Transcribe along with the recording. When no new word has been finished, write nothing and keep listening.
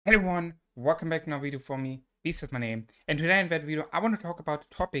Hello everyone, welcome back to another video for me. This is my name, and today in that video I want to talk about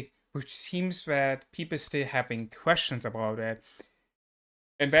a topic which seems that people still having questions about it,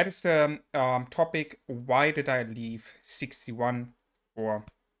 and that is the topic: why did I leave 61, or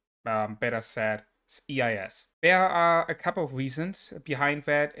better said, EIS? There are a couple of reasons behind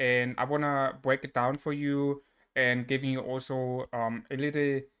that, and I want to break it down for you and giving you also a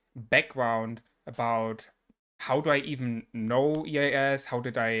little background about how do I even know EIS? How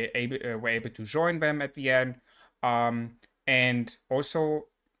did I were able to join them at the end? And also,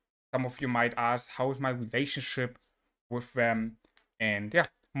 some of you might ask, how is my relationship with them? And yeah,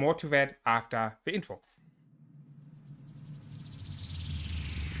 more to that after the intro.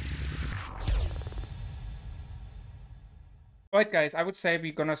 Alright, guys, I would say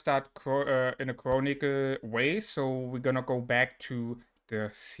we're gonna start in a chronicle way. So we're gonna go back to the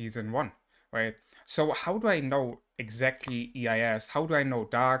season 1, right? So how do I know exactly EIS? How do I know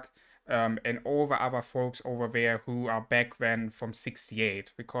Dark and all the other folks over there who are back then from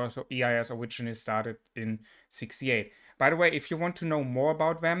 68? Because EIS originally started in 68. By the way, if you want to know more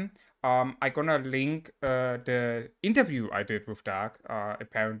about them, I'm gonna link the interview I did with Dark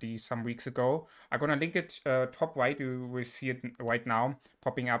apparently some weeks ago. I'm gonna link it top right. You will see it right now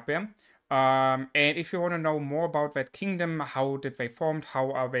popping up there. And if you want to know more about that kingdom, how did they formed,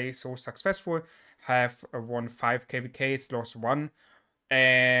 how are they so successful, have won 5 KVKs, lost 1.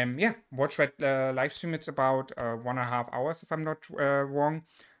 Yeah, watch that live stream. It's about 1.5 hours if I'm not wrong.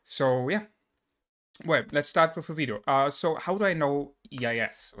 So yeah, well, let's start with a video. So how do I know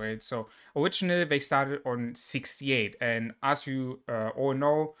EIS, right? So originally they started on 68, and as you all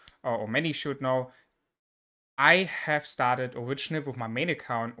know, or many should know, I have started originally with my main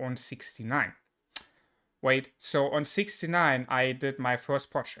account on 69. Wait, so on 69 I did my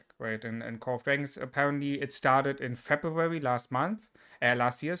first project, right? In Call of Dragons. Apparently it started in February last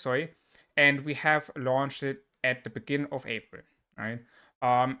year, sorry, and we have launched it at the beginning of April, right?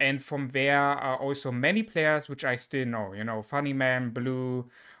 And from there are also many players which I still know, Funnyman, Blue,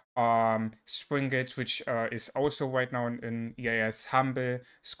 Springate, which is also right now in EIS, Humble,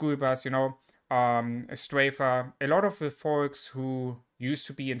 Schoolbus, Strafer, a lot of the folks who used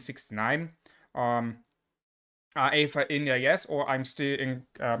to be in 69 are either in EIS or I'm still in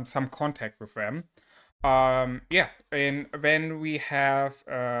some contact with them. Yeah, and when we have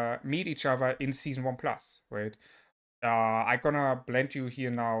meet each other in season 1 plus, right? I'm gonna blend you here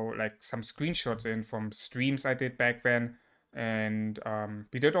now like some screenshots in from streams I did back then, and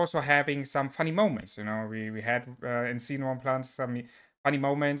we did also having some funny moments. We had in season 1 plus some funny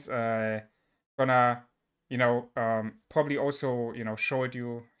moments. Gonna probably also show it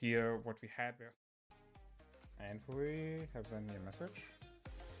you here what we had there. And we have a new message.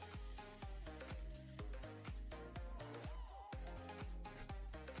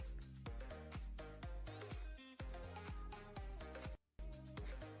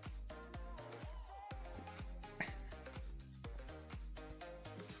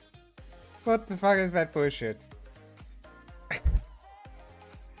 What the fuck is that bullshit?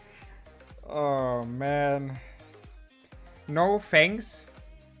 Oh man. No thanks.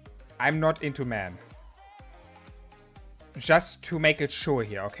 I'm not into man. Just to make it sure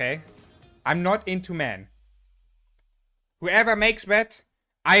here, okay? I'm not into man. Whoever makes that,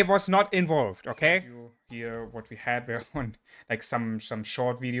 I was not involved, okay? You hear what we had there on like some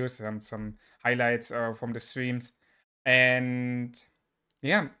short videos, some highlights from the streams. And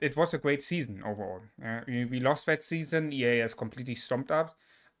yeah, it was a great season overall. We lost that season. EA has completely stomped up.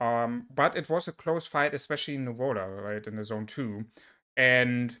 But it was a close fight, especially in the water, right, in the zone 2.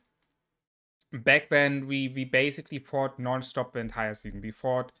 And back then, we basically fought non-stop the entire season. We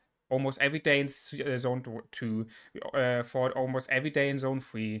fought almost every day in zone 2. We fought almost every day in zone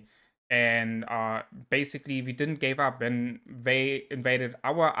 3. And basically, we didn't give up when they invaded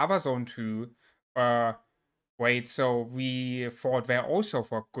our other zone 2. Wait, so we fought there also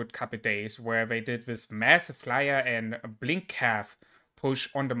for a good couple days, where they did this massive flyer and blink calf push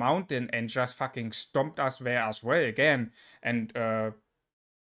on the mountain and just fucking stomped us there as well again, and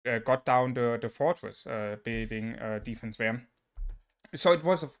got down the fortress building defense there. So it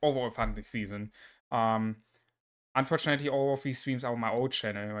was an overall fun this season. Unfortunately, all of these streams are on my old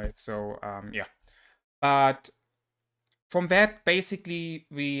channel, right? So yeah, but from that, basically,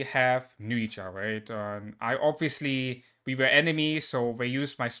 we have knew each other, right? We were enemies, so they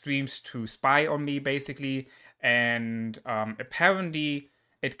used my streams to spy on me, basically. And apparently,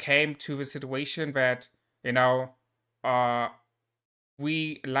 it came to the situation that, uh,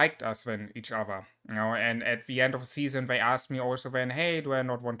 we liked us then each other, and at the end of the season, they asked me also then, hey, do I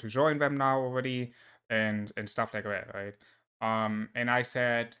not want to join them now already? And stuff like that, right? And I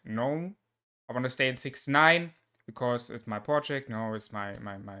said, no, I want to stay in 69 because it's my project. No, it's my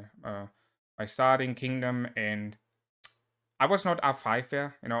starting kingdom, and I was not R5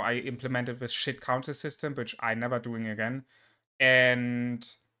 there. You know, I implemented this shit counter system, which I never doing again. And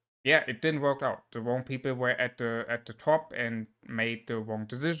yeah, it didn't work out. The wrong people were at the top and made the wrong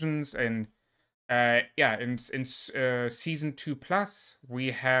decisions. And yeah, in season 2 plus,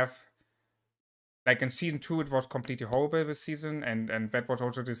 we have, like in season 2, it was completely horrible this season, and that was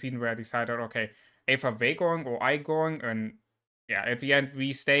also the season where I decided, okay, either they going or I going, and yeah, at the end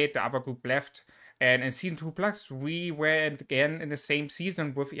we stayed, the other group left, and in season 2 plus we were again in the same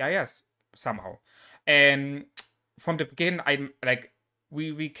season with EIS somehow, and from the beginning I like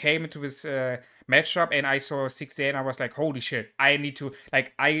we came into this matchup, and I saw 68 and I was like, holy shit, I need to,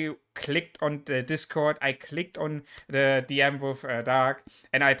 like, I clicked on the Discord, I clicked on the DM with Dark,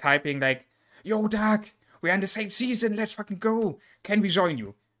 and I typing like, yo, Dark, we're in the same season, let's fucking go. Can we join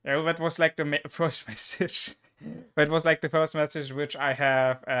you? That was like the first message. That was like the first message which I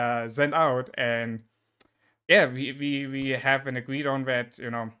have sent out. And yeah, we have an agreed on that,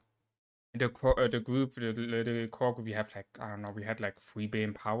 you know, the group, the core group, we have like, I don't know, we had like 3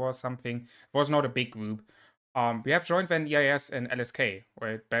 billion power or something. It was not a big group. We have joined then EIS and LSK,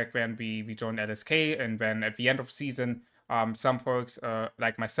 right? Back when we joined LSK, and then at the end of season, some folks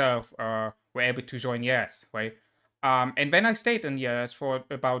like myself were able to join EIS, right? And then I stayed in EIS for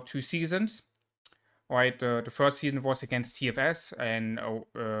about 2 seasons, right? The first season was against TFS, and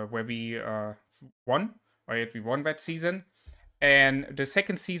where we won, right? We won that season. And the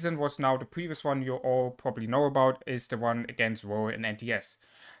second season was now the previous one you all probably know about, is the one against Row and NTS.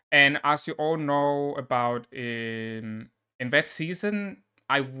 And as you all know about, in that season,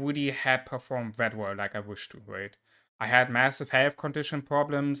 I really had performed that well like I wished to, right? I had massive health condition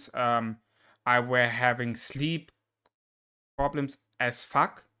problems. I were having sleep problems as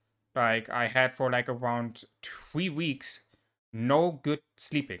fuck. Like I had for like around 3 weeks no good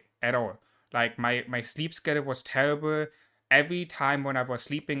sleeping at all. Like my sleep schedule was terrible. Every time when I was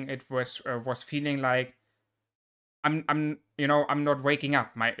sleeping, it was feeling like I'm I'm not waking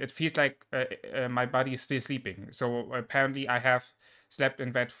up. It feels like my body is still sleeping. So apparently I have slept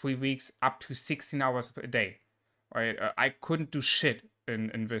in that 3 weeks up to 16 hours a day. Right? I couldn't do shit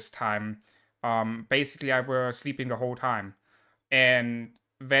in this time. Basically I were sleeping the whole time, and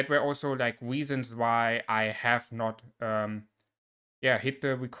that were also like reasons why I have not hit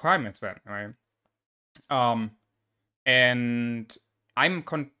the requirements then, right? Um, and I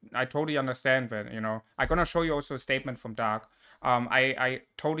totally understand that, I'm gonna show you also a statement from Dark. I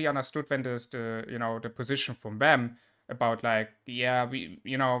totally understood when there's the position from them about like, yeah, we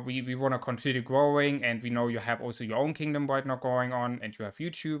want to continue growing, and we know you have also your own kingdom right now going on, and you have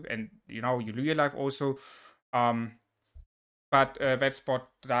YouTube, and you real life also. But that's what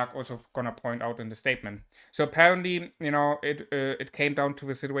Dark also gonna point out in the statement. So apparently, it came down to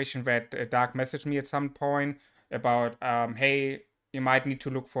the situation that Dark messaged me at some point about, hey, you might need to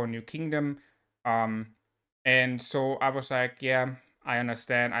look for a new kingdom. And so I was like, yeah, I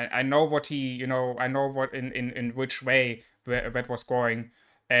understand. I know what I know what in which way that was going.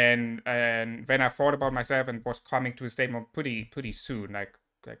 And when I thought about myself and was coming to a statement pretty soon, like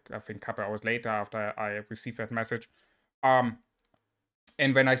I think a couple hours later after I received that message. And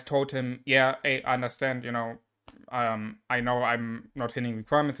when I told him, yeah, I understand, I know I'm not hitting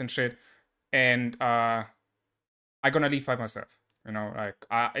requirements and shit, and I'm gonna leave by myself. Like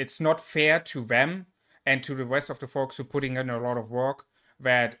it's not fair to them and to the rest of the folks who putting in a lot of work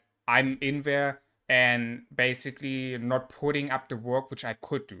that I'm in there and basically not putting up the work which I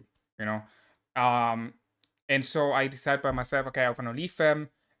could do, you know. Um, and so I decided by myself, okay, I'm gonna leave them,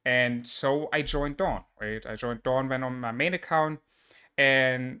 and so I joined Dawn. Right, I joined Dawn when on my main account,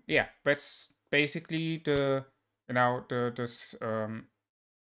 and yeah, that's basically the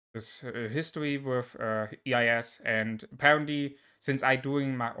this history with EIS. And apparently, since I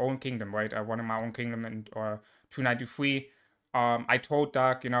doing my own kingdom, right, I wanted my own kingdom in 293. I told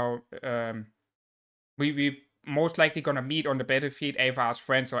Doug, we most likely gonna meet on the battlefield either as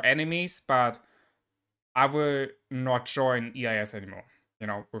friends or enemies, but I will not join EIS anymore,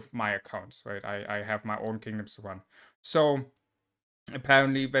 with my accounts, right? I have my own kingdoms to run. So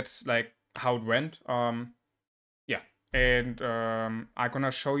apparently that's like how it went. Yeah, and I'm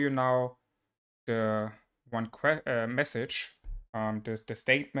gonna show you now the one message, the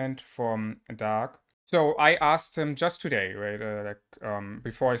statement from Dark. So I asked him just today, right,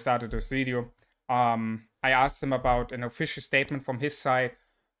 before I started this video, I asked him about an official statement from his side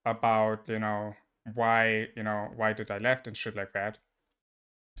about why did I left and shit like that.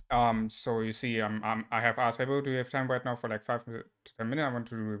 So you see, I have asked, hey, do you have time right now for like 5 to 10 minutes? I want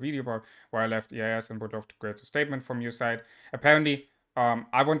to do a video about why I left EIS and would love to get a statement from your side. Apparently,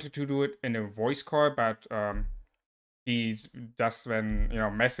 I wanted to do it in a voice call, but he does when,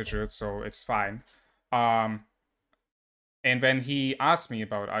 message it, so it's fine. And when he asked me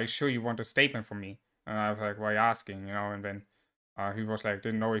about, are you sure you want a statement from me? And I was like, why are you asking? And then he was like,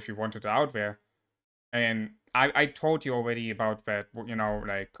 didn't know if you wanted it out there. And I told you already about that,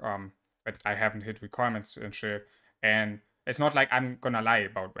 that I haven't hit requirements and shit. And it's not like I'm gonna lie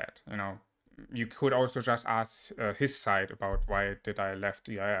about that, You could also just ask his side about why did I left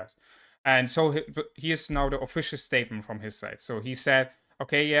EIS. And so here's now the official statement from his side. So he said,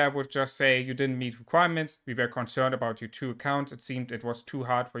 okay, yeah, I would just say you didn't meet requirements. We were concerned about your 2 accounts. It seemed it was too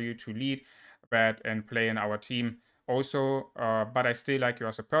hard for you to lead that and play in our team also, but I still like you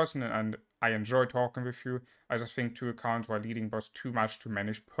as a person and I enjoy talking with you. I just think 2 accounts while leading was too much to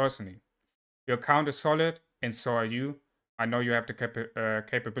manage personally. Your account is solid and so are you. I know you have the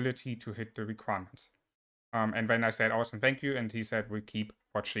capability to hit the requirements. And then I said, awesome, thank you. And he said, we'll keep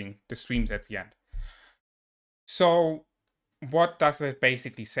watching the streams at the end. So what does that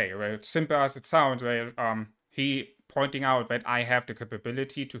basically say? Well, simple as it sounds, he pointing out that I have the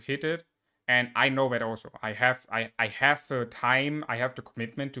capability to hit it. And I know that also. I have the time, I have the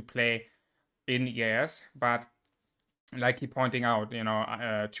commitment to play in EAS, but like he pointing out,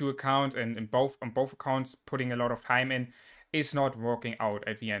 2 accounts and on both accounts putting a lot of time in is not working out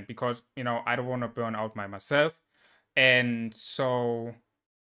at the end because, I don't want to burn out myself. And so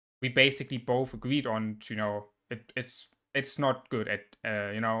we basically both agreed on, it's not good at,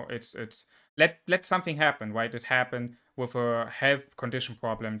 it's let something happen, right? It happened with health condition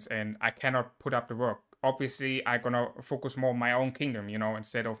problems and I cannot put up the work. Obviously, I'm gonna focus more on my own kingdom,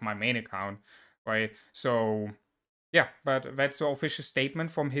 instead of my main account, right? So yeah, but that's the official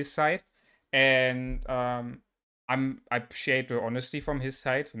statement from his side. And I appreciate the honesty from his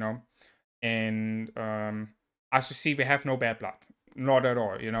side, And as you see, we have no bad blood. Not at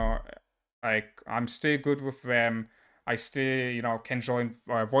all, Like, I'm still good with them. I still, can join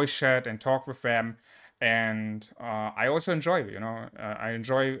voice chat and talk with them. And I also enjoy, I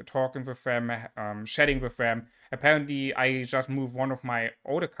enjoy talking with them, chatting with them. Apparently, I just moved one of my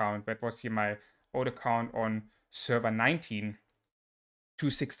old account, that was here my old account on server 19 to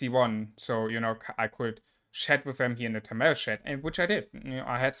 61. So, I could chat with them here in the Tamil chat, and which I did.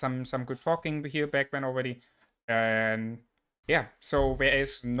 I had some good talking here back then already. And yeah, so there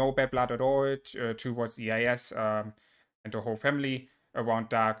is no bad blood at all towards the EIS and the whole family around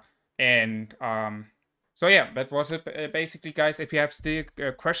Dark. And so yeah, that was it basically, guys. If you have still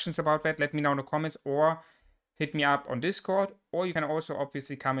questions about that, let me know in the comments or hit me up on Discord, or you can also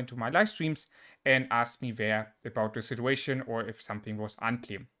obviously come into my live streams and ask me there about the situation or if something was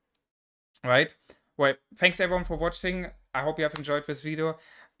unclear. Right? Well, thanks everyone for watching. I hope you have enjoyed this video.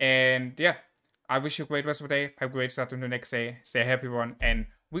 And yeah, I wish you a great rest of the day. Have a great start to the next day. Stay happy, everyone. And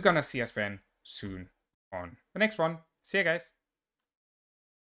we're gonna see us then soon on the next one. See you guys.